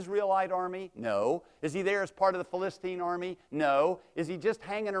the Israelite army? No. Is he there as part of the Philistine army? No. Is he just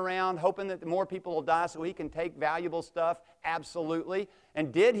hanging around hoping that more people will die so he can take valuable stuff? Absolutely.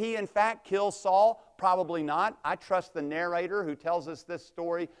 And did he in fact kill Saul? Probably not. I trust the narrator who tells us this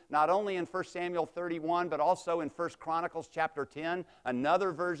story not only in 1 Samuel 31, but also in 1 Chronicles chapter 10,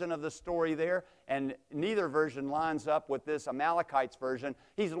 another version of the story there, and neither version lines up with this Amalekite's version.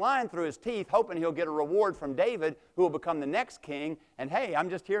 He's lying through his teeth, hoping he'll get a reward from David, who will become the next king, and hey, I'm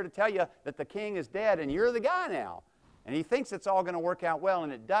just here to tell you that the king is dead, and you're the guy now. And he thinks it's all going to work out well,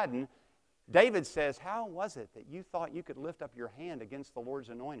 and it doesn't. David says, how was it that you thought you could lift up your hand against the Lord's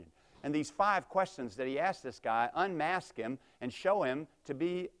anointed? And these 5 questions that he asked this guy unmask him and show him to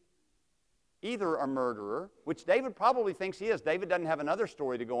be either a murderer, which David probably thinks he is. David doesn't have another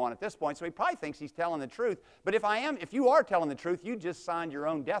story to go on at this point, so he probably thinks he's telling the truth. But if you are telling the truth, you just signed your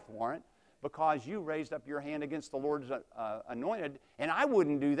own death warrant because you raised up your hand against the Lord's anointed. And I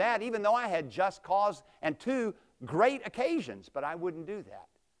wouldn't do that, even though I had just cause and 2 great occasions, but I wouldn't do that.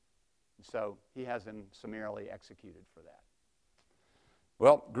 So he has him summarily executed for that.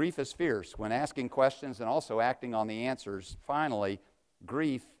 Well, grief is fierce. When asking questions and also acting on the answers, finally,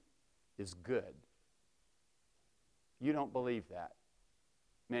 grief is good. You don't believe that,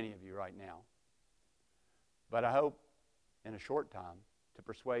 many of you right now. But I hope in a short time to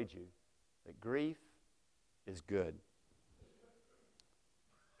persuade you that grief is good.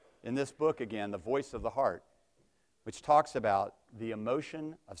 In this book, again, The Voice of the Heart, which talks about the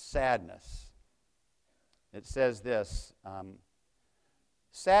emotion of sadness, it says this,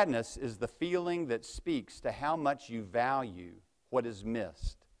 sadness is the feeling that speaks to how much you value what is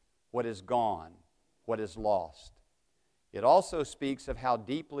missed, what is gone, what is lost. It also speaks of how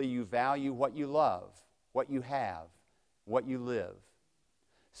deeply you value what you love, what you have, what you live.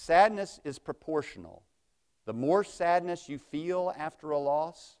 Sadness is proportional. The more sadness you feel after a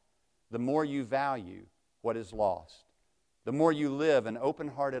loss, the more you value what is lost. The more you live an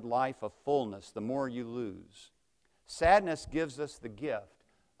open-hearted life of fullness, the more you lose. Sadness gives us the gift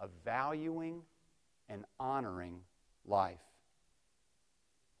of valuing and honoring life.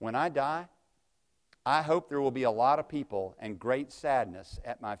 When I die, I hope there will be a lot of people and great sadness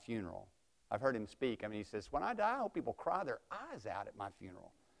at my funeral. I've heard him speak. He says, when I die, I hope people cry their eyes out at my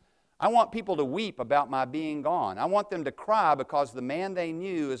funeral. I want people to weep about my being gone. I want them to cry because the man they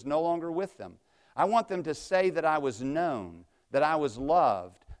knew is no longer with them. I want them to say that I was known, that I was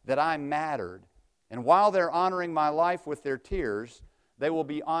loved, that I mattered. And while they're honoring my life with their tears, they will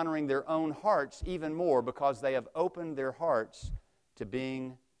be honoring their own hearts even more because they have opened their hearts to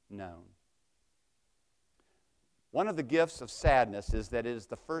being known. One of the gifts of sadness is that it is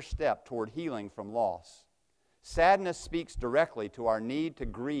the first step toward healing from loss. Sadness speaks directly to our need to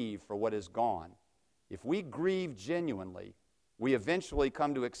grieve for what is gone. If we grieve genuinely, we eventually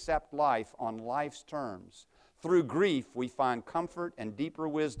come to accept life on life's terms. Through grief, we find comfort and deeper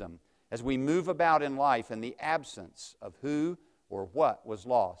wisdom as we move about in life in the absence of who or what was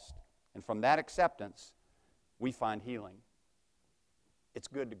lost. And from that acceptance, we find healing. It's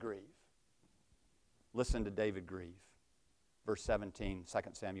good to grieve. Listen to David grieve. Verse 17, 2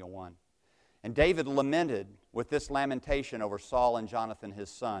 Samuel 1. And David lamented with this lamentation over Saul and Jonathan his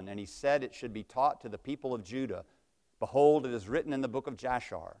son, and he said it should be taught to the people of Judah. Behold, it is written in the book of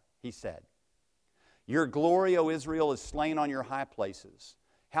Jashar, he said, your glory, O Israel, is slain on your high places.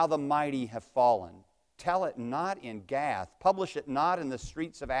 How the mighty have fallen. Tell it not in Gath. Publish it not in the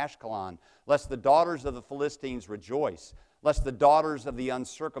streets of Ashkelon, lest the daughters of the Philistines rejoice, lest the daughters of the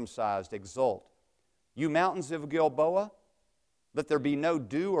uncircumcised exult. You mountains of Gilboa, let there be no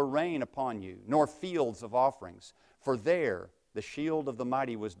dew or rain upon you, nor fields of offerings. For there the shield of the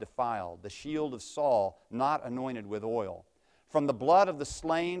mighty was defiled, the shield of Saul not anointed with oil. From the blood of the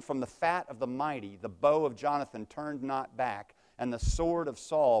slain, from the fat of the mighty, the bow of Jonathan turned not back, and the sword of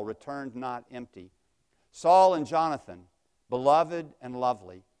Saul returned not empty. Saul and Jonathan, beloved and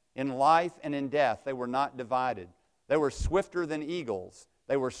lovely, in life and in death they were not divided. They were swifter than eagles.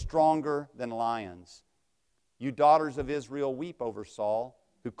 They were stronger than lions. You daughters of Israel, weep over Saul,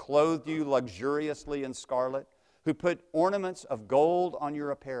 who clothed you luxuriously in scarlet, who put ornaments of gold on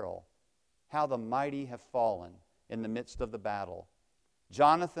your apparel. How the mighty have fallen in the midst of the battle.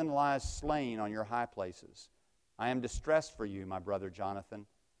 Jonathan lies slain on your high places. I am distressed for you, my brother Jonathan.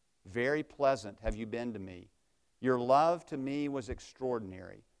 Very pleasant have you been to me. Your love to me was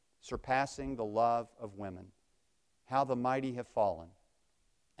extraordinary, surpassing the love of women. How the mighty have fallen,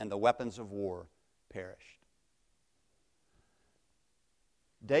 and the weapons of war perished.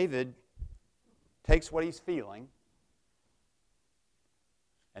 David takes what he's feeling,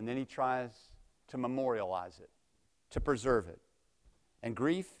 and then he tries to memorialize it, to preserve it. And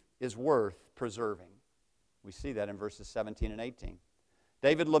grief is worth preserving. We see that in verses 17 and 18.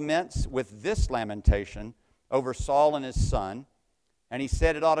 David laments with this lamentation over Saul and his son, and he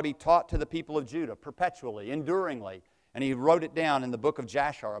said it ought to be taught to the people of Judah perpetually, enduringly. And he wrote it down in the book of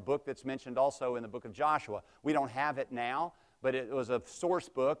Jashar, a book that's mentioned also in the book of Joshua. We don't have it now, but it was a source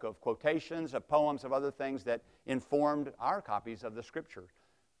book of quotations, of poems, of other things that informed our copies of the Scripture.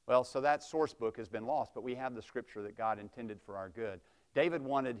 Well, so that source book has been lost, but we have the Scripture that God intended for our good. David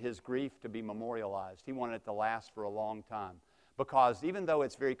wanted his grief to be memorialized. He wanted it to last for a long time. Because even though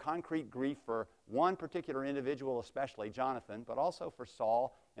it's very concrete grief for one particular individual, especially Jonathan, but also for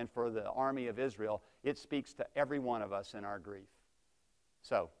Saul and for the army of Israel, it speaks to every one of us in our grief.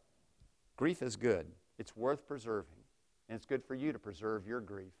 So, grief is good. It's worth preserving. And it's good for you to preserve your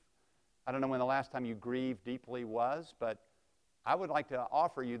grief. I don't know when the last time you grieved deeply was, but I would like to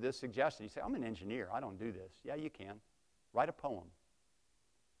offer you this suggestion. You say, I'm an engineer. I don't do this. Yeah, you can. Write a poem.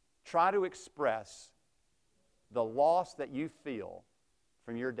 Try to express the loss that you feel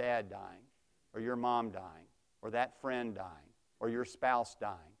from your dad dying, or your mom dying, or that friend dying, or your spouse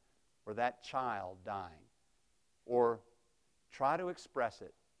dying, or that child dying. Or try to express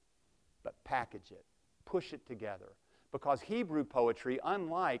it, but package it, push it together. Because Hebrew poetry,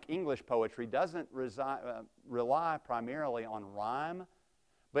 unlike English poetry, doesn't rely primarily on rhyme,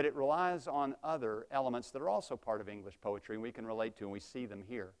 but it relies on other elements that are also part of English poetry and we can relate to, and we see them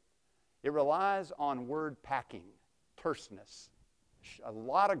here. It relies on word packing, terseness. A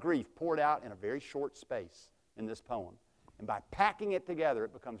lot of grief poured out in a very short space in this poem. And by packing it together,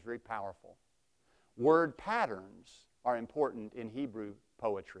 it becomes very powerful. Word patterns are important in Hebrew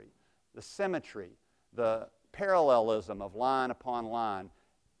poetry. The symmetry, the parallelism of line upon line,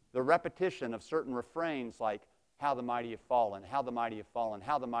 the repetition of certain refrains like, how the mighty have fallen, how the mighty have fallen,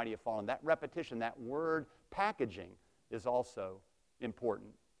 how the mighty have fallen. That repetition, that word packaging is also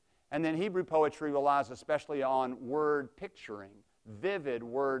important. And then Hebrew poetry relies especially on word picturing, vivid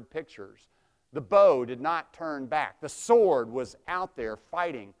word pictures. The bow did not turn back. The sword was out there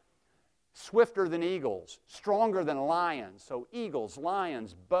fighting, swifter than eagles, stronger than lions. So eagles,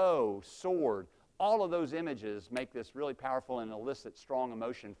 lions, bow, sword, all of those images make this really powerful and elicit strong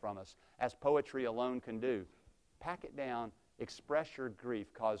emotion from us, as poetry alone can do. Pack it down, express your grief,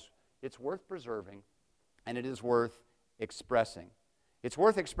 because it's worth preserving and it is worth expressing. It's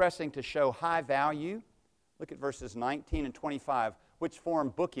worth expressing to show high value. Look at verses 19 and 25, which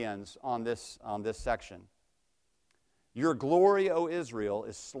form bookends on this section. Your glory, O Israel,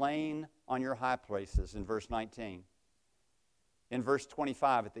 is slain on your high places, in verse 19. In verse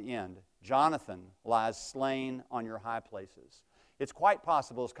 25 at the end, Jonathan lies slain on your high places. It's quite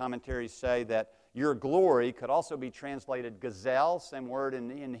possible, as commentaries say, that your glory could also be translated gazelle, same word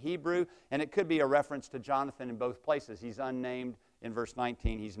in Hebrew, and it could be a reference to Jonathan in both places. He's unnamed in verse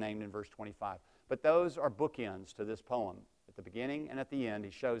 19, he's named in verse 25. But those are bookends to this poem. At the beginning and at the end, he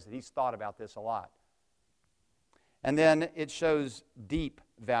shows that he's thought about this a lot. And then it shows deep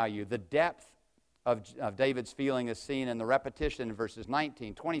value. The depth of David's feeling is seen in the repetition in verses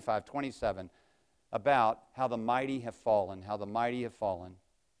 19, 25, 27, about how the mighty have fallen, how the mighty have fallen.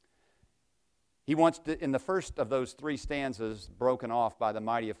 He wants to, in the first of those three stanzas broken off by the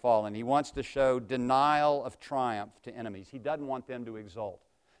mighty have fallen, he wants to show denial of triumph to enemies. He doesn't want them to exult.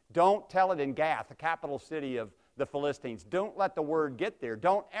 Don't tell it in Gath, the capital city of the Philistines. Don't let the word get there.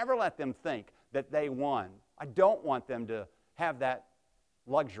 Don't ever let them think that they won. I don't want them to have that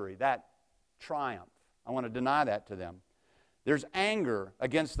luxury, that triumph. I want to deny that to them. There's anger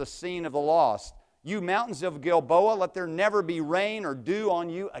against the scene of the lost. You mountains of Gilboa, let there never be rain or dew on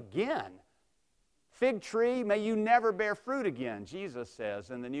you again. Fig tree, may you never bear fruit again, Jesus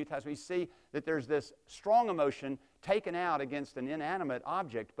says in the New Testament. We see that there's this strong emotion taken out against an inanimate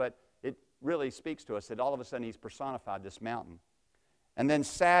object, but it really speaks to us that all of a sudden he's personified this mountain. And then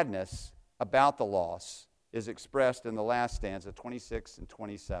sadness about the loss is expressed in the last stanza, 26 and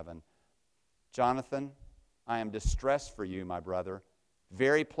 27. Jonathan, I am distressed for you, my brother.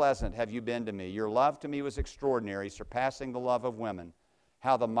 Very pleasant have you been to me. Your love to me was extraordinary, surpassing the love of women.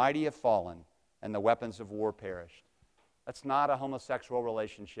 How the mighty have fallen, and the weapons of war perished. That's not a homosexual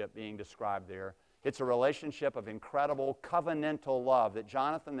relationship being described there. It's a relationship of incredible covenantal love that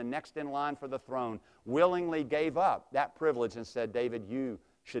Jonathan, the next in line for the throne, willingly gave up that privilege and said, David, you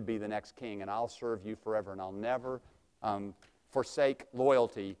should be the next king, and I'll serve you forever, and I'll never forsake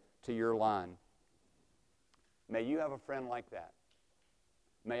loyalty to your line. May you have a friend like that.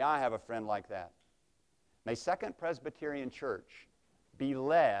 May I have a friend like that. May Second Presbyterian Church be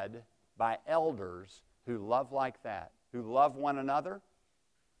led by elders who love like that, who love one another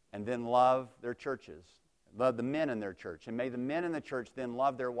and then love their churches, love the men in their church. And may the men in the church then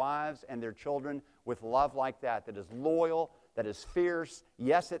love their wives and their children with love like that is loyal, that is fierce.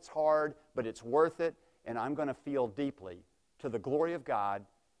 Yes, it's hard, but it's worth it, and I'm going to feel deeply to the glory of God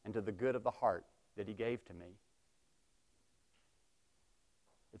and to the good of the heart that He gave to me.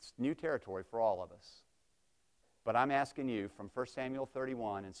 It's new territory for all of us. But I'm asking you from 1 Samuel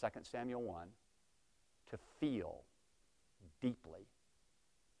 31 and 2 Samuel 1 to feel deeply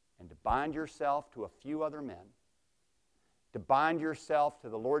and to bind yourself to a few other men, to bind yourself to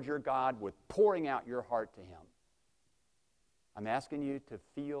the Lord your God with pouring out your heart to Him. I'm asking you to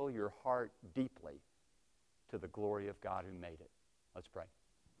feel your heart deeply to the glory of God who made it. Let's pray.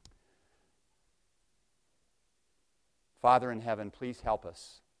 Father in heaven, please help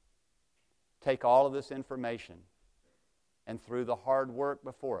us take all of this information and through the hard work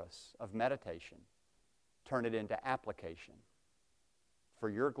before us of meditation, turn it into application for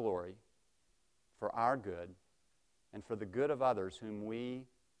your glory, for our good, and for the good of others whom we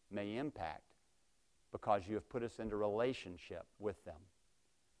may impact because you have put us into relationship with them.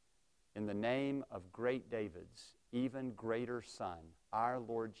 In the name of great David's even greater Son, our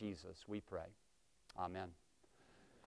Lord Jesus, we pray. Amen.